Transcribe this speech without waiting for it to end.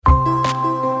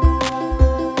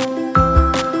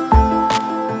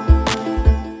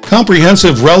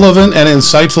Comprehensive, relevant, and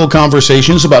insightful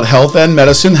conversations about health and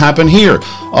medicine happen here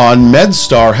on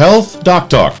MedStar Health Doc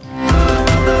Talk.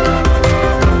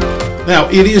 Now,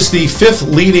 it is the fifth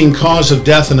leading cause of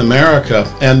death in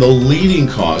America and the leading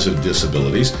cause of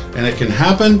disabilities, and it can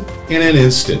happen in an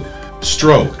instant.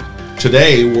 Stroke.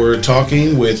 Today, we're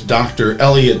talking with Dr.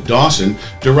 Elliot Dawson,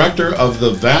 Director of the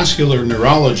Vascular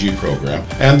Neurology Program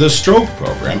and the Stroke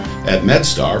Program at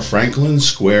MedStar Franklin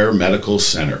Square Medical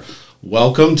Center.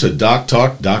 Welcome to Doc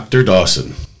Talk, Dr.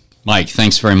 Dawson. Mike,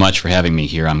 thanks very much for having me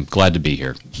here. I'm glad to be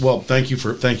here. Well, thank you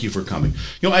for coming.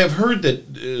 You know, I have heard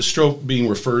that stroke being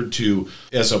referred to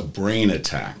as a brain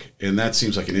attack, and that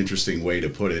seems like an interesting way to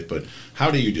put it, but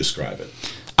how do you describe it?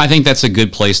 I think that's a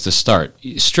good place to start.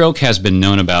 Stroke has been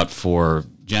known about for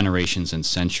generations and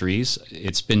centuries.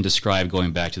 It's been described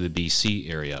going back to the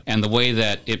BC area. And the way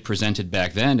that it presented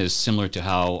back then is similar to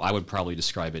how I would probably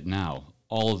describe it now.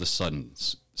 All of a sudden,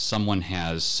 someone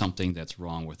has something that's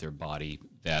wrong with their body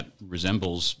that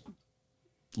resembles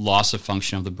loss of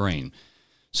function of the brain.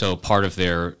 So part of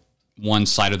one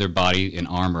side of their body, an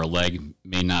arm or a leg,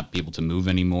 may not be able to move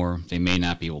anymore. They may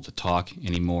not be able to talk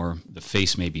anymore. The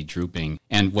face may be drooping.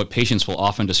 And what patients will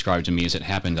often describe to me is it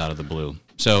happened out of the blue.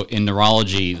 So in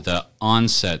neurology, the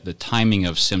onset, the timing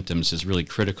of symptoms is really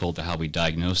critical to how we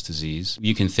diagnose disease.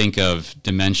 You can think of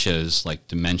dementias like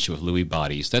dementia with Lewy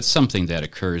bodies. That's something that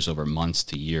occurs over months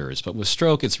to years. But with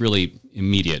stroke, it's really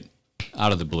immediate,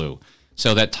 out of the blue.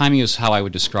 So that timing is how I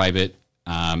would describe it.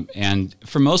 And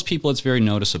for most people, it's very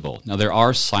noticeable. Now, there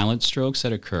are silent strokes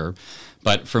that occur,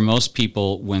 but for most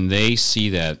people, when they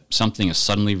see that something is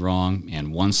suddenly wrong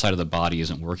and one side of the body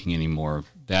isn't working anymore,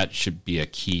 that should be a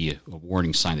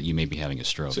warning sign that you may be having a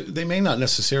stroke. So they may not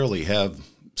necessarily have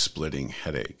splitting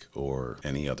headache or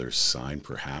any other sign,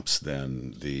 perhaps,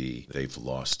 than they've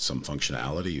lost some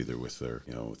functionality either with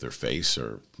their face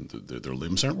or their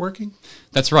limbs aren't working?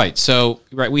 That's right. So,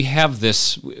 we have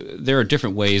this. There are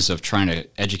different ways of trying to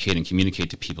educate and communicate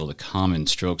to people the common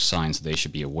stroke signs that they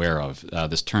should be aware of.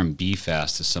 This term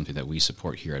BFAST is something that we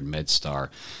support here at MedStar.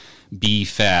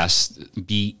 BFAST,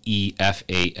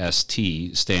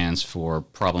 B-E-F-A-S-T, stands for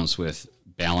problems with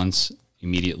balance,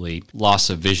 immediately, loss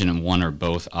of vision in one or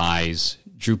both eyes,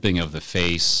 drooping of the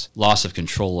face, loss of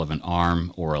control of an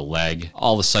arm or a leg,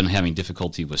 all of a sudden having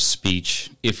difficulty with speech.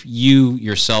 If you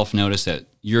yourself notice that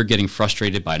you're getting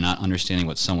frustrated by not understanding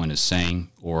what someone is saying,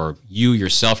 or you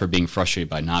yourself are being frustrated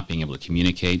by not being able to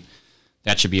communicate,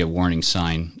 that should be a warning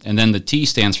sign. And then the T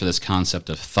stands for this concept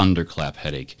of thunderclap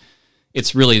headache.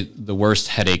 It's really the worst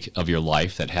headache of your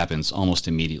life that happens almost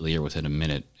immediately or within a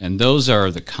minute. And those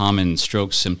are the common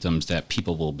stroke symptoms that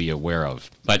people will be aware of.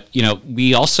 But,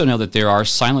 we also know that there are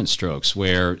silent strokes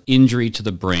where injury to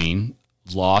the brain,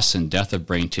 loss and death of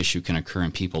brain tissue can occur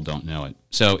and people don't know it.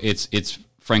 So it's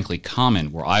frankly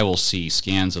common where I will see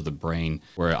scans of the brain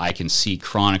where I can see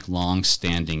chronic,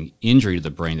 long-standing injury to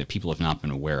the brain that people have not been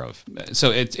aware of.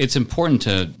 So it's important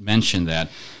to mention that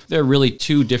there are really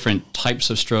two different types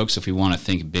of strokes if we want to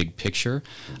think big picture.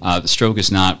 The stroke is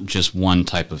not just one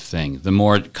type of thing. The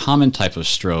more common type of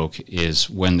stroke is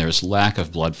when there's lack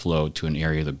of blood flow to an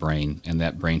area of the brain and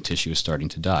that brain tissue is starting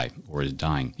to die or is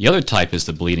dying. The other type is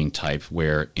the bleeding type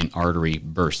where an artery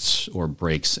bursts or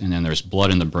breaks and then there's blood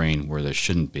in the brain where there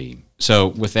shouldn't be. So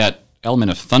with that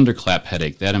element of thunderclap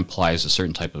headache, that implies a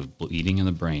certain type of bleeding in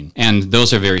the brain. And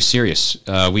those are very serious.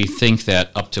 We think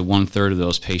that up to 1/3 of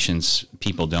those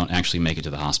people don't actually make it to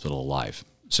the hospital alive.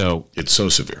 So it's so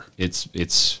severe. It's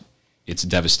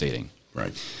devastating.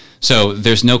 Right. So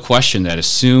there's no question that as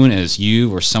soon as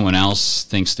you or someone else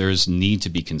thinks there's need to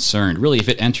be concerned, really if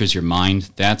it enters your mind,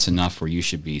 that's enough where you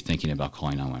should be thinking about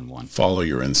calling 911. Follow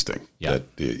your instinct. Yeah.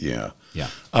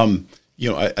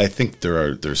 I think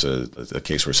there's a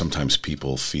case where sometimes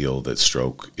people feel that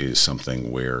stroke is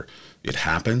something where it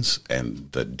happens and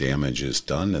the damage is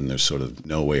done and there's sort of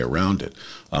no way around it.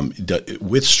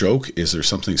 With stroke, is there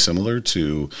something similar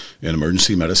to in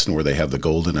emergency medicine where they have the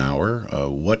golden hour?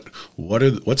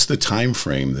 What's the time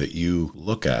frame that you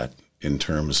look at in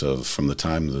terms of from the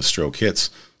time the stroke hits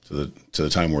to the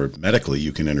time where medically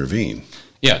you can intervene?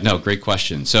 Yeah, no, great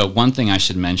question. So one thing I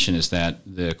should mention is that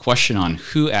the question on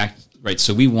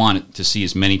so we want to see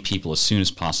as many people as soon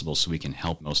as possible so we can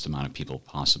help most amount of people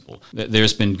possible.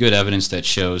 There's been good evidence that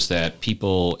shows that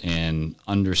people in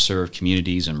underserved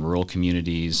communities and rural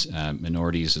communities,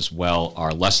 minorities as well,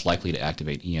 are less likely to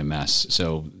activate EMS.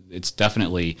 So it's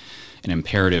definitely an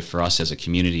imperative for us as a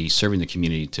community, serving the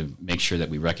community, to make sure that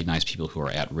we recognize people who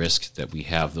are at risk, that we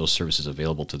have those services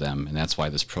available to them, and that's why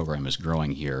this program is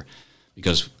growing here.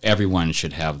 because everyone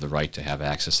should have the right to have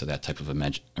access to that type of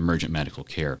emergent medical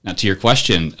care. Now, to your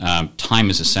question, time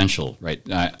is essential, right?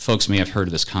 Folks may have heard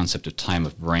of this concept of time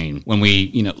of brain. When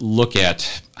we look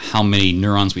at how many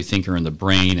neurons we think are in the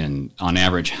brain and on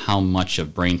average how much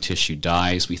of brain tissue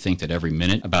dies, we think that every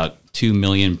minute about 2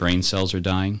 million brain cells are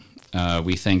dying.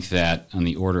 We think that on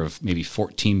the order of maybe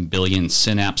 14 billion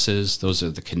synapses, those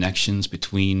are the connections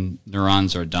between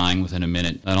neurons, are dying within a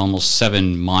minute. That almost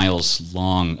 7 miles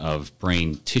long of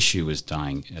brain tissue is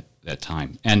dying at that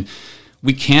time. And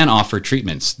we can offer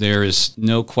treatments. There is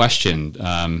no question,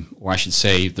 or I should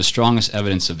say the strongest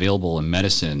evidence available in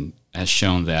medicine has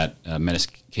shown that a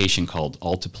medication called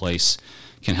Alteplase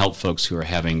can help folks who are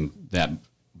having that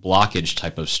blockage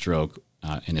type of stroke,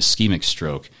 an ischemic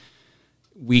stroke.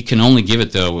 We can only give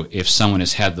it, though, if someone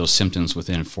has had those symptoms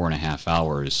within 4.5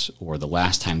 hours, or the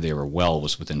last time they were well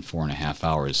was within 4.5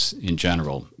 hours in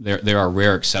general. There are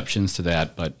rare exceptions to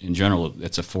that, but in general,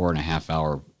 it's a 4.5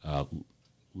 hour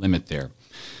limit there.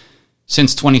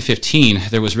 Since 2015,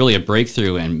 there was really a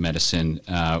breakthrough in medicine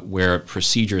where a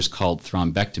procedure is called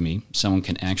thrombectomy. Someone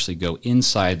can actually go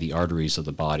inside the arteries of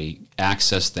the body,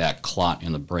 access that clot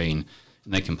in the brain,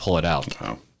 and they can pull it out.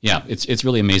 Wow. Yeah, it's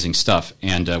really amazing stuff,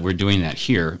 and we're doing that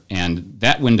here. And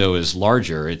that window is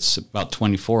larger. It's about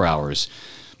 24 hours.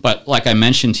 But like I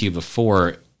mentioned to you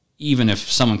before, even if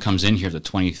someone comes in here at the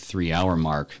 23-hour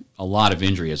mark, a lot of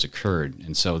injury has occurred.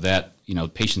 And so that,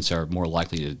 patients are more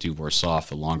likely to do worse off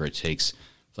the longer it takes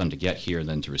for them to get here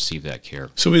than to receive that care.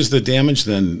 So is the damage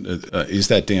then, is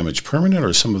that damage permanent,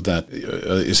 or some of that,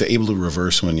 is it able to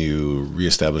reverse when you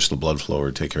reestablish the blood flow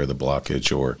or take care of the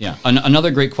blockage? Or Yeah,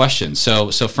 another great question.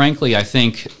 So frankly, I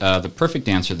think the perfect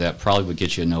answer to that probably would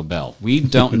get you a Nobel. We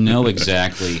don't know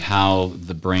exactly how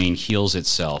the brain heals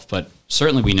itself, but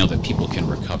certainly we know that people can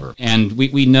recover. And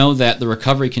we know that the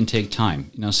recovery can take time.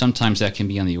 Sometimes that can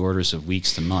be on the orders of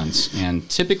weeks to months. And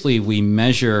typically we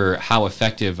measure how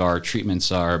effective our treatments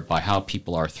are by how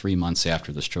people are 3 months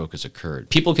after the stroke has occurred.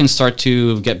 People can start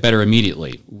to get better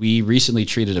immediately. We recently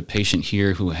treated a patient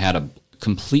here who had a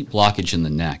complete blockage in the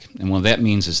neck. And what that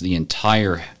means is the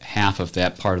entire half of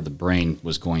that part of the brain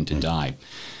was going to die.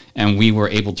 And we were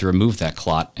able to remove that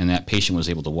clot, and that patient was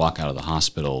able to walk out of the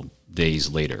hospital days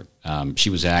later. She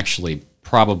was actually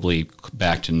probably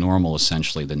back to normal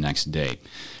essentially the next day.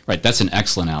 Right, that's an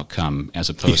excellent outcome as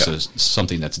opposed to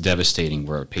something that's devastating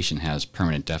where a patient has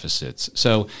permanent deficits.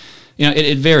 So,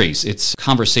 it varies. It's a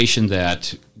conversation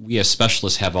that we as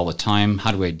specialists have all the time.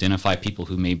 How do we identify people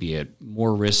who may be at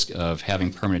more risk of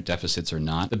having permanent deficits or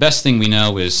not? The best thing we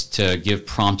know is to give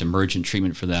prompt emergent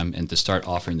treatment for them and to start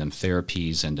offering them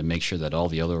therapies and to make sure that all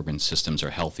the other organ systems are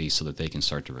healthy so that they can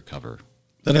start to recover.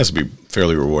 that has to be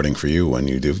fairly rewarding for you when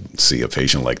you do see a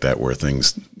patient like that where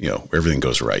things, everything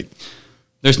goes right.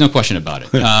 There's no question about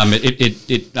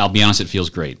it. I'll be honest, it feels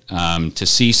great. To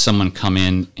see someone come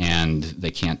in and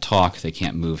they can't talk, they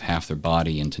can't move half their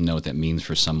body, and to know what that means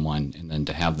for someone, and then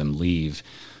to have them leave,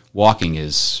 walking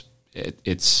it's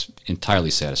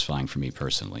entirely satisfying for me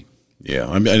personally. Yeah,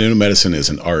 I know medicine is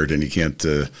an art, and you can't.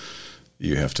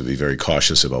 You have to be very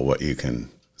cautious about what you can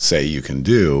say you can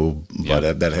do, but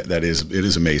it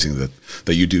is amazing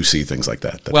that you do see things like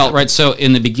that. Well, right. So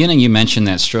in the beginning, you mentioned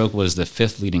that stroke was the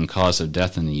 5th leading cause of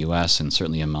death in the U.S. and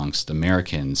certainly amongst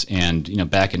Americans. And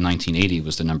back in 1980, it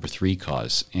was the number 3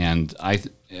 cause. And I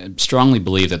strongly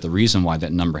believe that the reason why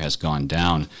that number has gone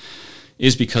down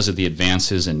is because of the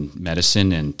advances in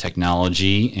medicine and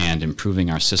technology and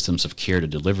improving our systems of care to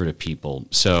deliver to people.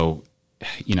 So,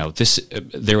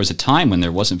 there was a time when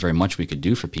there wasn't very much we could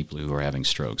do for people who were having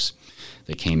strokes.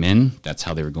 They came in, that's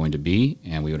how they were going to be,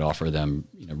 and we would offer them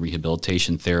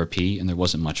rehabilitation therapy, and there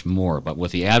wasn't much more. But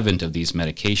with the advent of these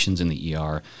medications in the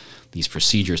ER, these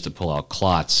procedures to pull out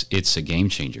clots, it's a game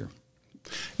changer.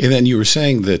 And then you were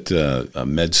saying that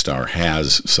MedStar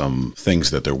has some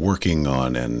things that they're working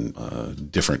on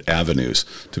and different avenues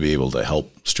to be able to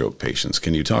help stroke patients.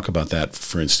 Can you talk about that,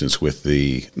 for instance, with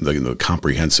the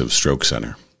Comprehensive Stroke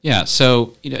Center? Yeah,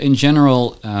 so in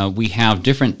general, we have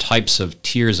different types of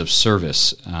tiers of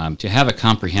service. To have a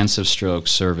comprehensive stroke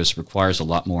service requires a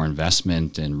lot more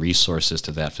investment and resources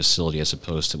to that facility as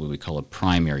opposed to what we call a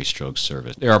primary stroke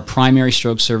service. There are primary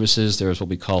stroke services, there's what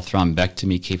we call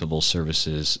thrombectomy-capable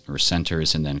services or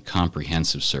centers, and then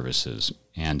comprehensive services.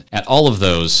 And at all of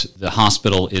those, the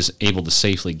hospital is able to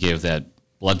safely give that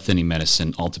blood-thinning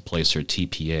medicine, Alteplase or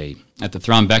TPA. At the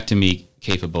thrombectomy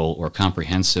capable or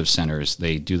comprehensive centers,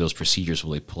 they do those procedures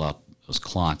where they pull out those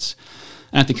clots.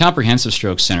 And at the Comprehensive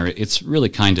Stroke Center, it's really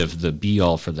kind of the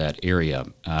be-all for that area.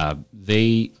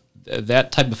 They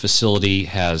that type of facility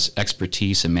has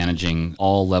expertise in managing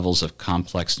all levels of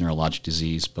complex neurologic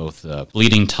disease, both the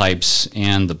bleeding types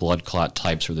and the blood clot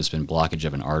types where there's been blockage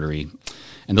of an artery.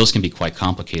 And those can be quite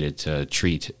complicated to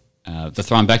treat. The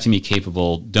thrombectomy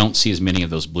capable don't see as many of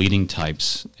those bleeding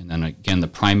types. And then again, the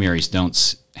primaries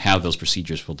don't have those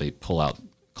procedures where they pull out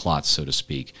clots, so to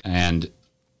speak. And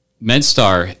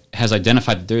MedStar has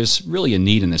identified that there's really a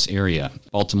need in this area.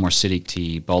 Baltimore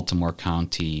City, Baltimore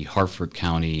County, Hartford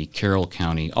County, Carroll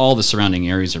County, all the surrounding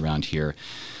areas around here.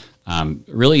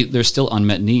 Really, there's still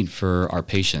unmet need for our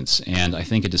patients. And I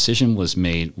think a decision was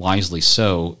made, wisely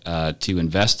so, to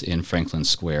invest in Franklin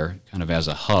Square kind of as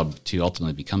a hub to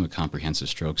ultimately become a comprehensive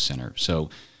stroke center.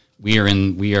 So we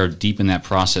are deep in that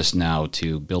process now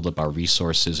to build up our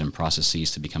resources and processes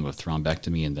to become a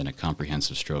thrombectomy and then a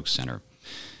comprehensive stroke center.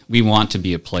 We want to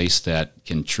be a place that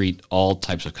can treat all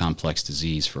types of complex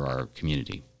disease for our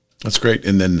community. That's great.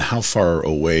 And then how far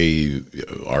away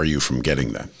are you from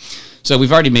getting that? So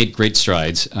we've already made great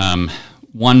strides.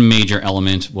 One major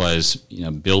element was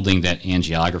building that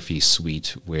angiography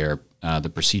suite where the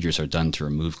procedures are done to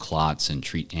remove clots and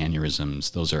treat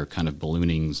aneurysms. Those are kind of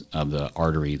balloonings of the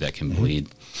artery that can bleed.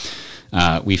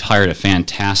 We've hired a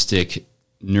fantastic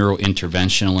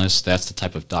neurointerventionalist. That's the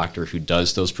type of doctor who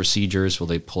does those procedures where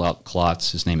they pull out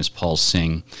clots. His name is Paul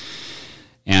Singh,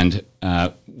 and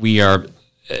we are.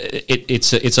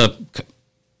 It's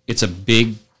a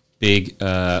big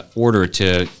order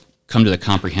to come to the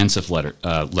comprehensive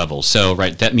level. So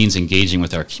that means engaging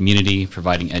with our community,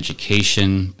 providing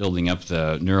education, building up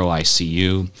the neuro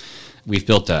ICU. We've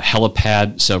built a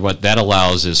helipad, so what that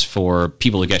allows is for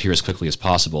people to get here as quickly as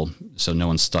possible, so no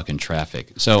one's stuck in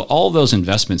traffic. So all those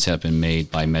investments have been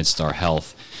made by MedStar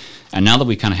Health, and now that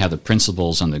we kind of have the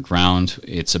principles on the ground,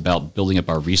 it's about building up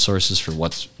our resources for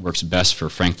what works best for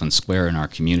Franklin Square and our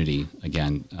community,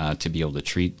 again, to be able to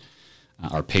treat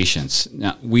our patients.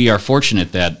 Now, we are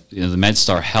fortunate that the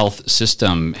MedStar Health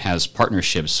system has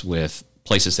partnerships with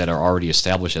places that are already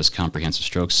established as comprehensive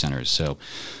stroke centers. So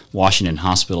Washington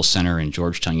Hospital Center and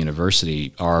Georgetown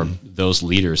University are those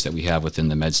leaders that we have within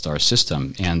the MedStar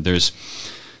system. And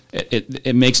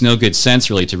it makes no good sense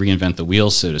really to reinvent the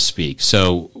wheel, so to speak.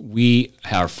 So we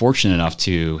are fortunate enough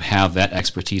to have that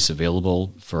expertise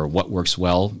available for what works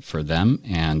well for them.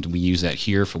 And we use that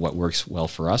here for what works well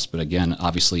for us. But again,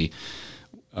 obviously,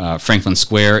 Franklin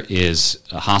Square is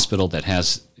a hospital that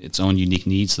has its own unique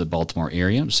needs to the Baltimore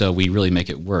area, so we really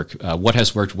make it work. What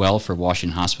has worked well for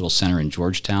Washington Hospital Center in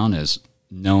Georgetown as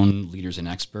known leaders and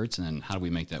experts, and then how do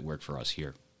we make that work for us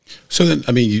here? So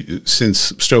then, since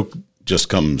stroke just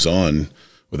comes on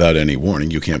without any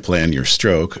warning, you can't plan your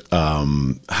stroke.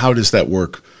 How does that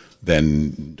work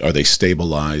then? Are they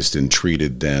stabilized and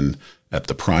treated then at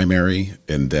the primary,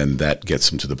 and then that gets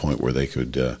them to the point where they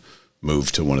could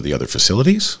move to one of the other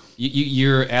facilities?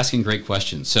 You're asking great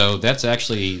questions. So that's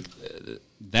a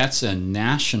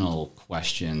national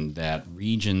question that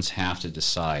regions have to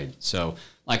decide. So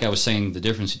like I was saying, the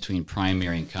difference between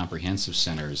primary and comprehensive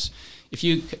centers, if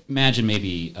you imagine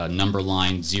maybe a number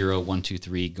line 0, 1, 2,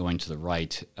 3 going to the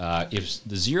right, if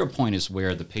the 0 point is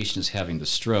where the patient is having the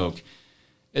stroke,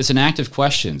 it's an active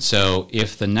question. So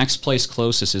if the next place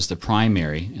closest is the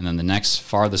primary and then the next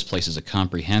farthest place is a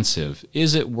comprehensive,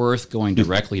 is it worth going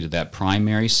directly to that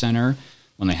primary center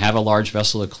when they have a large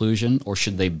vessel occlusion, or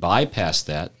should they bypass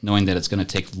that, knowing that it's going to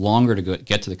take longer to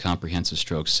get to the comprehensive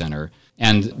stroke center?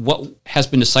 And what has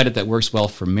been decided that works well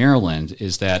for Maryland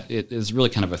is that it is really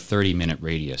kind of a 30-minute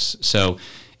radius. So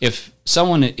if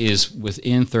someone is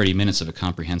within 30 minutes of a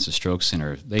comprehensive stroke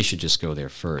center, they should just go there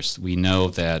first. We know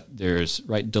that there's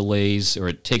delays, or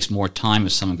it takes more time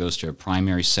if someone goes to a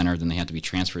primary center, then they have to be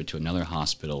transferred to another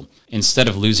hospital. Instead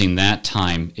of losing that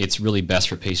time, it's really best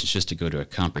for patients just to go to a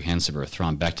comprehensive or a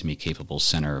thrombectomy capable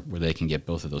center where they can get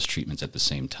both of those treatments at the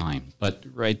same time. But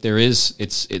there's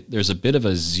a bit of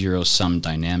a zero-sum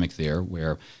dynamic there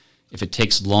where if it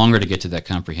takes longer to get to that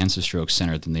comprehensive stroke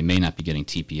center, then they may not be getting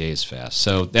TPA as fast.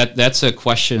 So that's a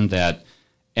question that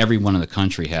everyone in the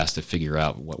country has to figure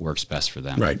out what works best for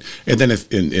them. Right. And then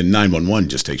if in 911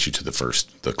 just takes you to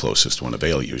the closest one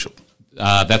available usually.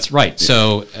 That's right.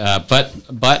 So, but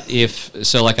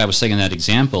like I was saying in that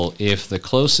example, if the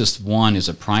closest one is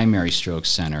a primary stroke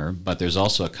center, but there's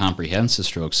also a comprehensive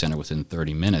stroke center within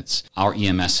 30 minutes, our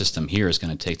EMS system here is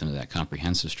going to take them to that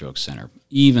comprehensive stroke center,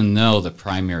 even though the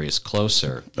primary is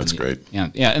closer. That's great. Yeah.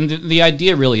 And the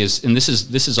idea really is, and this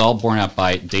is all borne out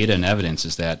by data and evidence,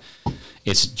 is that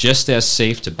It's just as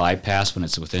safe to bypass when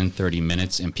it's within 30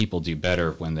 minutes, and people do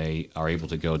better when they are able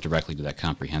to go directly to that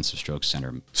comprehensive stroke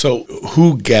center. So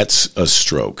who gets a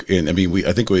stroke? And I mean,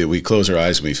 I think we close our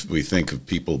eyes and we think of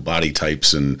people, body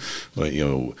types, and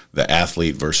the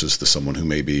athlete versus someone who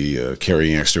may be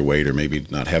carrying extra weight or maybe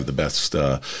not have the best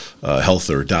health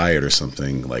or diet or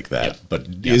something like that. Yeah. But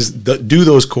Yeah. do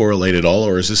those correlate at all,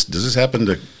 or does this happen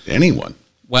to anyone?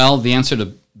 Well, the answer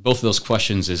to both of those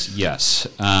questions is yes.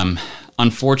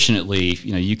 Unfortunately,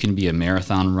 you can be a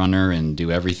marathon runner and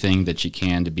do everything that you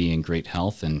can to be in great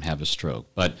health and have a stroke.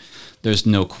 But there's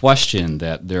no question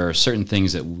that there are certain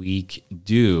things that we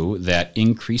do that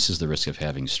increases the risk of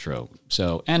having stroke.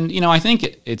 So, and I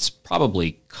think it's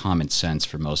probably common sense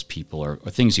for most people or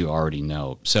things you already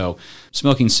know. So,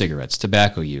 smoking cigarettes,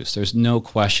 tobacco use, there's no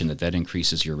question that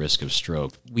increases your risk of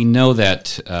stroke. We know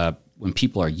that when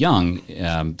people are young,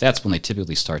 that's when they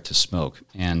typically start to smoke.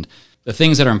 And the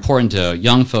things that are important to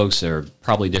young folks are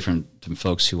probably different from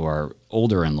folks who are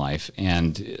older in life.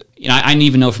 And I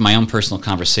even know from my own personal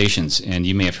conversations, and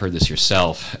you may have heard this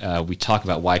yourself, we talk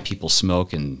about why people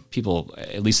smoke, and people,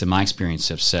 at least in my experience,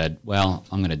 have said, well,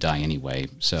 I'm going to die anyway,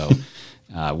 so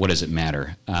what does it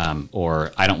matter?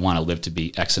 Or I don't want to live to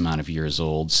be X amount of years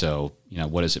old, so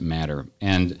what does it matter?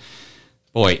 And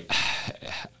boy,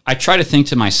 I try to think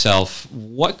to myself,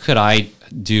 what could I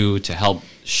do to help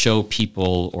show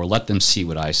people or let them see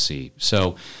what I see?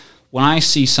 So when I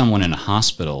see someone in a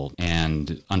hospital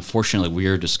and unfortunately we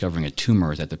are discovering a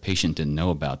tumor that the patient didn't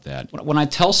know about that, when I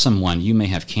tell someone you may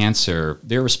have cancer,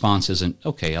 their response isn't,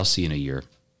 okay, I'll see you in a year.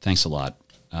 Thanks a lot.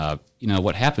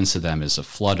 What happens to them is a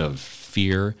flood of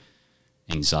fear,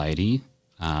 anxiety,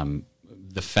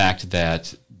 the fact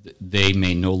that they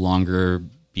may no longer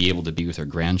be able to be with their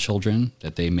grandchildren,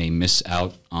 that they may miss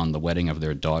out on the wedding of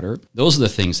their daughter. Those are the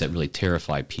things that really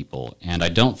terrify people. And I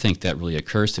don't think that really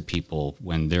occurs to people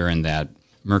when they're in that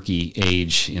murky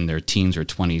age in their teens or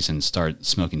 20s and start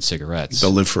smoking cigarettes. They'll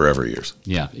live forever years.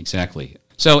 Yeah, exactly.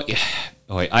 So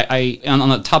I on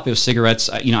the topic of cigarettes,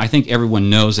 I think everyone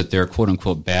knows that they're quote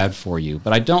unquote bad for you,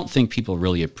 but I don't think people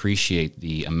really appreciate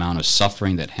the amount of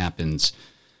suffering that happens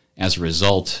as a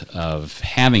result of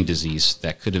having disease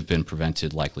that could have been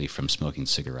prevented likely from smoking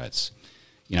cigarettes.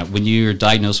 When you're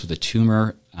diagnosed with a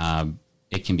tumor,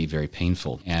 it can be very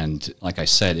painful. And like I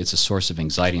said, it's a source of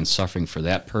anxiety and suffering for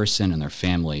that person and their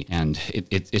family. And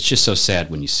it's just so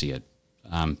sad when you see it.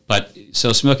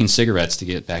 So smoking cigarettes, to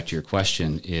get back to your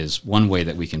question, is one way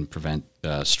that we can prevent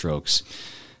strokes.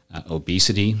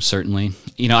 Obesity, certainly.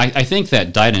 I think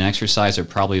that diet and exercise are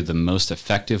probably the most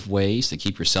effective ways to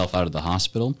keep yourself out of the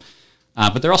hospital,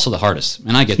 but they're also the hardest,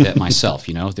 and I get that myself.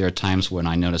 There are times when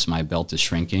I notice my belt is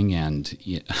shrinking, and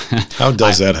how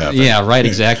does that happen? Yeah, right,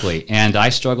 exactly. And I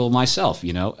struggle myself,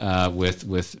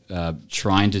 with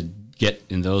trying to get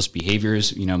in those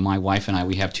behaviors. My wife and I,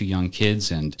 we have 2 young kids,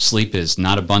 and sleep is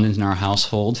not abundant in our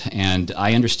household. And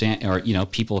I understand, or,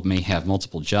 people may have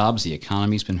multiple jobs. The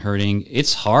economy's been hurting.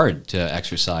 It's hard to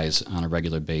exercise on a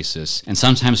regular basis. And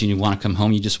sometimes when you want to come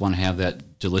home, you just want to have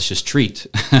that delicious treat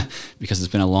because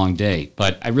it's been a long day.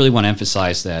 But I really want to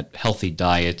emphasize that healthy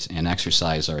diet and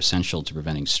exercise are essential to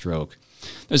preventing stroke.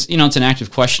 There's, it's an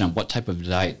active question on what type of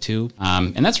diet too,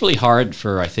 and that's really hard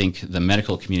for, I think, the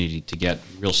medical community to get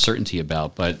real certainty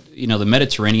about. But the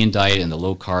Mediterranean diet and the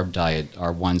low carb diet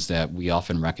are ones that we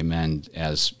often recommend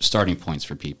as starting points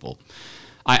for people.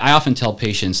 I often tell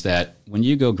patients that when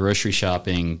you go grocery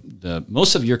shopping,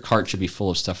 most of your cart should be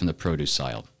full of stuff in the produce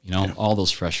aisle. All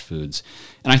those fresh foods,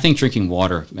 and I think drinking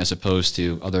water as opposed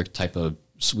to other type of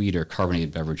sweet or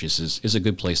carbonated beverages is a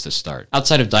good place to start.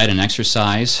 Outside of diet and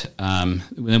exercise,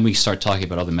 then we start talking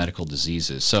about other medical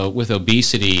diseases. So with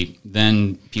obesity,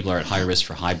 then people are at high risk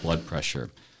for high blood pressure,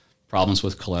 problems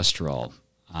with cholesterol,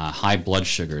 high blood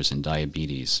sugars and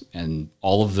diabetes. And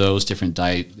all of those different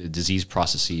disease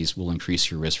processes will increase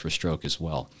your risk for stroke as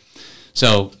well.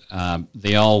 So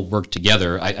they all work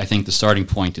together. I think the starting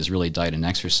point is really diet and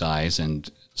exercise, and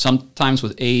sometimes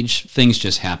with age, things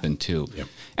just happen too. Yep.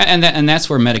 And that's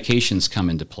where medications come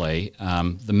into play.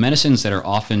 The medicines that are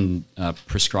often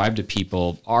prescribed to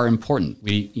people are important.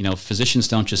 Physicians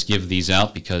don't just give these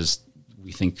out because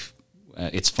we think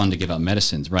it's fun to give out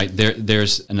medicines, right?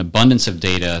 There's an abundance of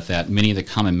data that many of the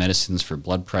common medicines for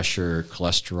blood pressure,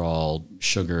 cholesterol,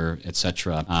 sugar,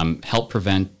 etc., help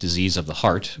prevent disease of the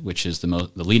heart, which is the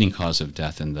leading cause of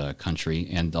death in the country,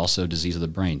 and also disease of the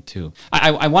brain too.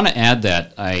 I want to add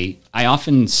that I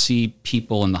often see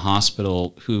people in the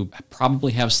hospital who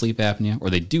probably have sleep apnea,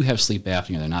 or they do have sleep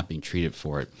apnea, they're not being treated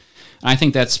for it. And I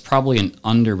think that's probably an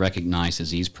under-recognized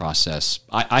disease process.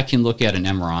 I can look at an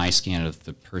MRI scan of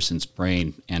the person's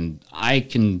brain, and I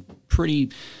can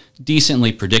pretty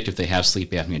decently predict if they have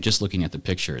sleep apnea just looking at the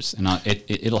pictures. And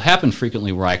it'll happen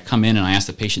frequently where I come in and I ask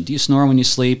the patient, do you snore when you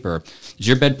sleep? Or does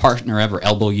your bed partner ever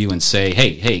elbow you and say,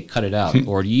 hey, cut it out?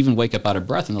 Or do you even wake up out of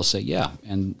breath? And they'll say, yeah.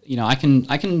 And, I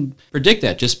can predict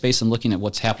that just based on looking at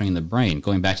what's happening in the brain,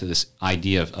 going back to this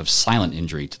idea of silent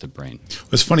injury to the brain.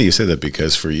 It's funny you say that,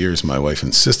 because for years my wife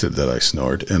insisted that I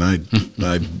snored, and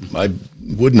I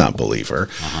would not believe her,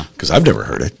 because I've never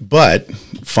heard it. But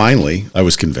finally, I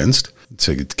was convinced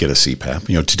to get a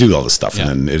CPAP, to do all this stuff.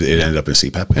 And then it ended up in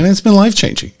CPAP. And it's been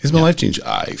life-changing. It's been life-changing.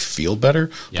 I feel better.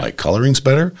 My coloring's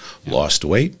better. Lost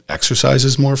weight. Exercise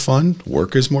is more fun.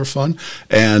 Work is more fun.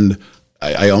 And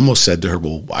I almost said to her,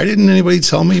 well, why didn't anybody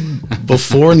tell me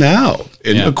before now?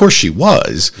 And of course she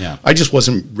was. I just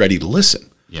wasn't ready to listen.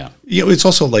 It's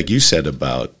also like you said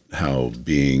about how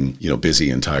being,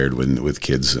 busy and tired with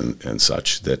kids and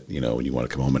such, that, when you want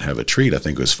to come home and have a treat. I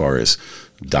think as far as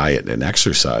diet and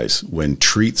exercise, when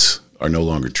treats are no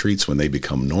longer treats, when they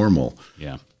become normal,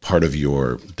 part of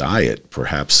your diet,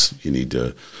 perhaps you need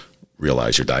to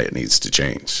realize your diet needs to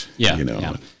change.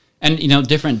 And,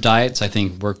 different diets, I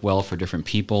think, work well for different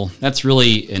people. That's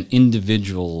really an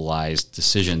individualized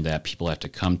decision that people have to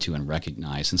come to and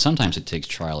recognize. And sometimes it takes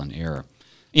trial and error.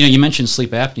 You mentioned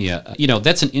sleep apnea.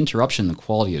 That's an interruption in the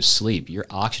quality of sleep. Your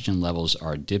oxygen levels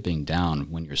are dipping down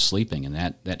when you're sleeping, and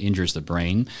that injures the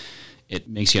brain. It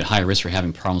makes you at high risk for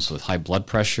having problems with high blood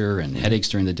pressure and headaches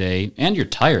during the day, and you're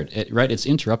tired, It's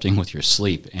interrupting with your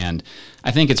sleep. And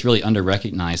I think it's really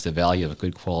under-recognized the value of a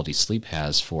good quality sleep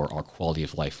has for our quality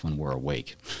of life when we're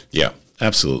awake. Yeah.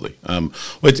 Absolutely.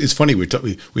 It's funny.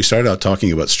 We started out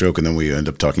talking about stroke, and then we end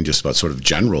up talking just about sort of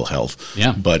general health.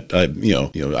 Yeah. But I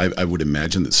would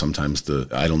imagine that sometimes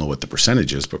I don't know what the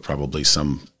percentage is, but probably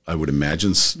I would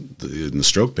imagine in the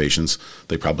stroke patients,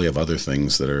 they probably have other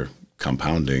things that are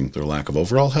compounding their lack of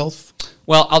overall health.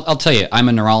 Well, I'll tell you, I'm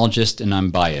a neurologist and I'm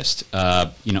biased.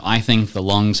 I think the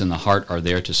lungs and the heart are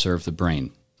there to serve the brain,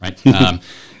 right?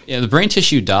 The brain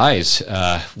tissue dies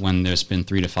when there's been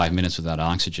 3 to 5 minutes without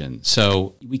oxygen.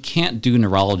 So we can't do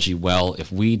neurology well if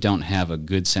we don't have a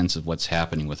good sense of what's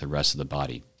happening with the rest of the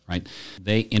body, right?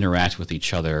 They interact with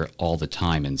each other all the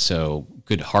time. And so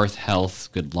good heart health,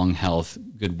 good lung health,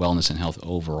 good wellness and health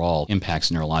overall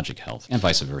impacts neurologic health, and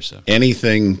vice versa.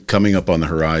 Anything coming up on the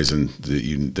horizon that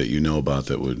you know about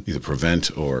that would either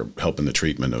prevent or help in the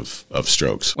treatment of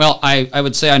strokes? Well, I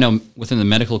would say I know within the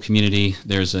medical community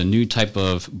there's a new type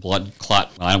of blood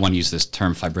clot. Well, I don't want to use this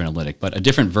term fibrinolytic, but a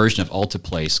different version of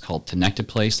alteplase called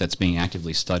tenecteplase that's being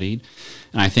actively studied.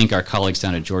 And I think our colleagues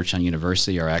down at Georgetown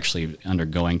University are actually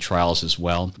undergoing trials as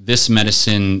well. This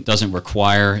medicine doesn't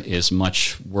require as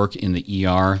much work in the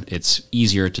ER. It's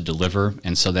easier to deliver,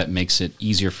 and so that makes it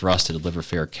easier for us to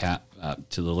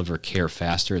deliver care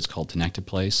faster. It's called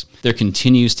tenecteplase. There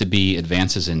continues to be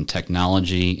advances in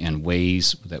technology and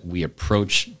ways that we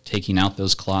approach taking out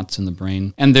those clots in the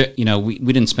brain. And there, we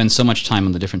didn't spend so much time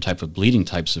on the different type of bleeding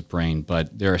types of brain,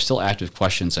 but there are still active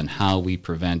questions on how we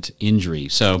prevent injury.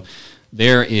 So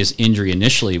there is injury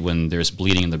initially when there's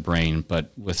bleeding in the brain,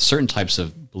 but with certain types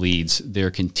of bleeds,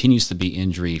 there continues to be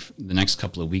injury the next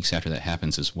couple of weeks after that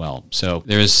happens as well. So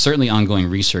there is certainly ongoing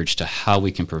research to how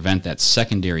we can prevent that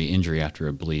secondary injury after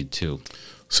a bleed too.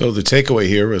 So the takeaway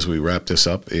here as we wrap this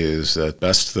up is that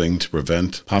best thing to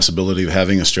prevent possibility of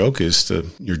having a stroke is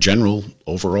your general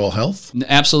overall health?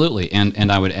 Absolutely.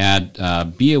 And I would add,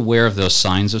 be aware of those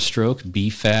signs of stroke. Be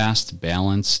fast,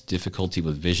 balance, difficulty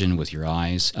with vision with your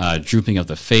eyes, drooping of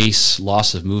the face,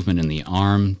 loss of movement in the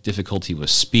arm, difficulty with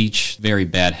speech, very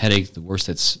bad headache, the worst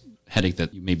headache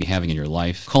that you may be having in your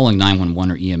life. Calling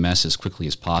 911 or EMS as quickly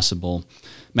as possible.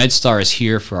 MedStar is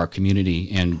here for our community,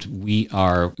 and we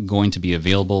are going to be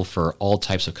available for all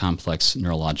types of complex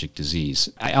neurologic disease.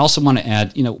 I also want to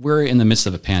add, we're in the midst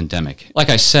of a pandemic. Like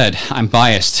I said, I'm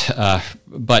biased,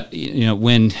 but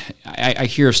when I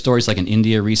hear of stories like in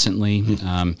India recently,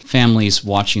 families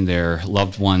watching their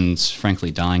loved ones,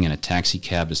 frankly, dying in a taxi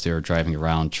cab as they were driving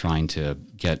around trying to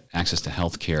get access to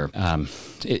health care.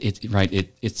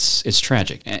 It's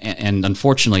tragic. And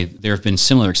unfortunately, there have been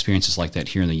similar experiences like that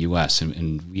here in the U.S.,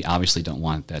 and we obviously don't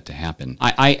want that to happen.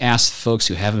 I ask folks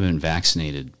who haven't been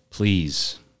vaccinated,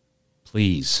 please,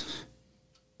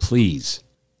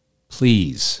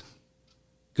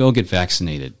 go get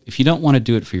vaccinated. If you don't want to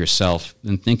do it for yourself,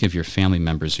 then think of your family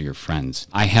members or your friends.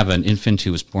 I have an infant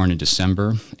who was born in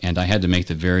December, and I had to make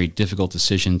the very difficult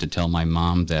decision to tell my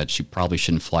mom that she probably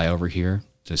shouldn't fly over here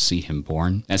to see him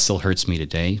born. That still hurts me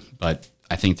today, but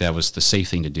I think that was the safe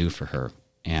thing to do for her.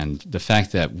 And the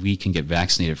fact that we can get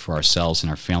vaccinated for ourselves and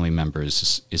our family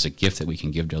members is a gift that we can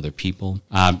give to other people.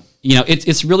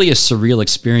 It's really a surreal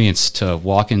experience to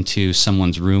walk into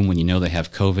someone's room when you know they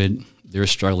have COVID. They're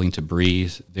struggling to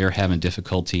breathe. They're having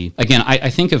difficulty. Again, I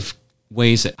think of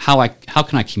ways that how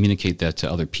can I communicate that to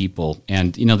other people?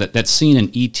 And that scene in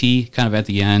E.T. kind of at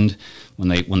the end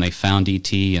when they found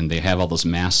E.T. and they have all those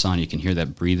masks on, you can hear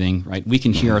that breathing, right? We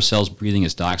can hear ourselves breathing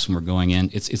as docs when we're going in.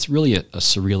 It's really a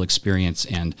surreal experience,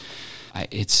 and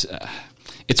it's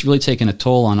really taken a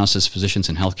toll on us as physicians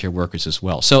and healthcare workers as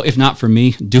well. So if not for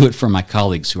me, do it for my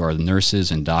colleagues who are the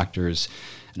nurses and doctors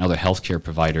and other healthcare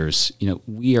providers.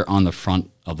 We are on the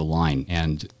front of the line.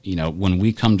 And, when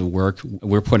we come to work,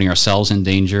 we're putting ourselves in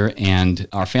danger and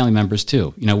our family members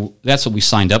too. That's what we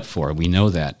signed up for. We know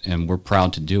that, and we're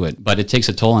proud to do it. But it takes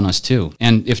a toll on us too.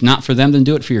 And if not for them, then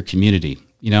do it for your community.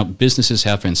 Businesses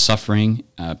have been suffering.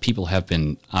 People have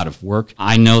been out of work.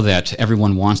 I know that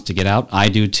everyone wants to get out. I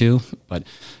do too. But,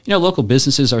 local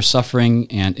businesses are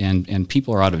suffering and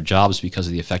people are out of jobs because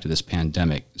of the effect of this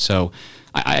pandemic. So,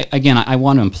 I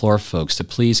want to implore folks to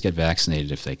please get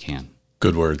vaccinated if they can.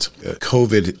 Good words.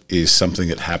 COVID is something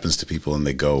that happens to people and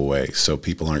they go away. So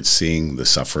people aren't seeing the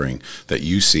suffering that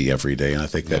you see every day. And I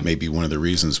think that may be one of the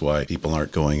reasons why people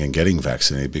aren't going and getting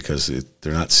vaccinated, because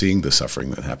they're not seeing the suffering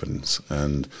that happens.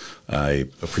 And I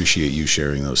appreciate you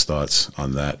sharing those thoughts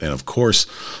on that. And of course,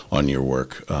 on your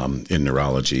work in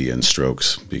neurology and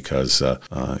strokes, because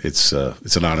it's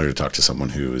an honor to talk to someone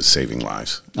who is saving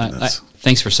lives.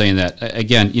 Thanks for saying that.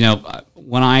 Again,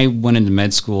 when I went into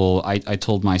med school, I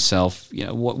told myself,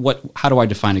 how do I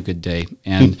define a good day?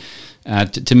 And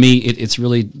to me, it's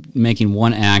really making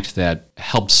one act that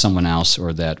helped someone else,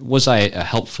 or that was I a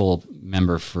helpful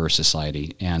member for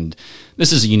society. And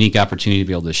this is a unique opportunity to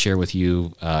be able to share with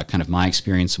you kind of my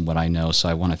experience and what I know. So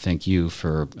I want to thank you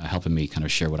for helping me kind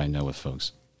of share what I know with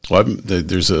folks. Well,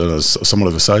 there's somewhat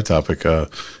of a side topic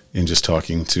in just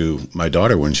talking to my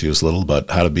daughter when she was little about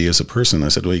how to be as a person. I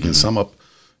said, well, you can sum up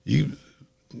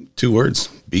 2 words: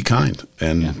 be kind.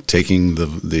 And taking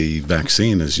the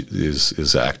vaccine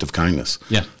is an act of kindness,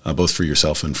 both for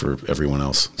yourself and for everyone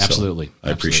else. Absolutely. So I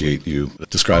appreciate you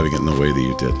describing it in the way that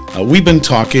you did. We've been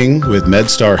talking with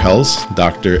MedStar Health's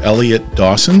Dr. Elliot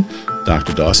Dawson.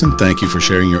 Dr. Dawson, thank you for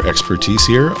sharing your expertise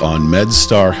here on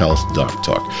MedStar Health Doc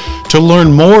Talk. To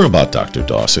learn more about Dr.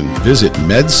 Dawson, visit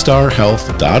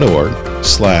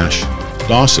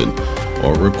medstarhealth.org/Dawson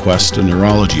or request a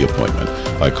neurology appointment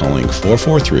by calling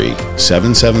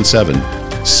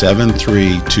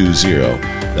 443-777-7320.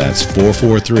 That's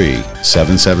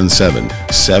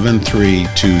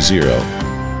 443-777-7320.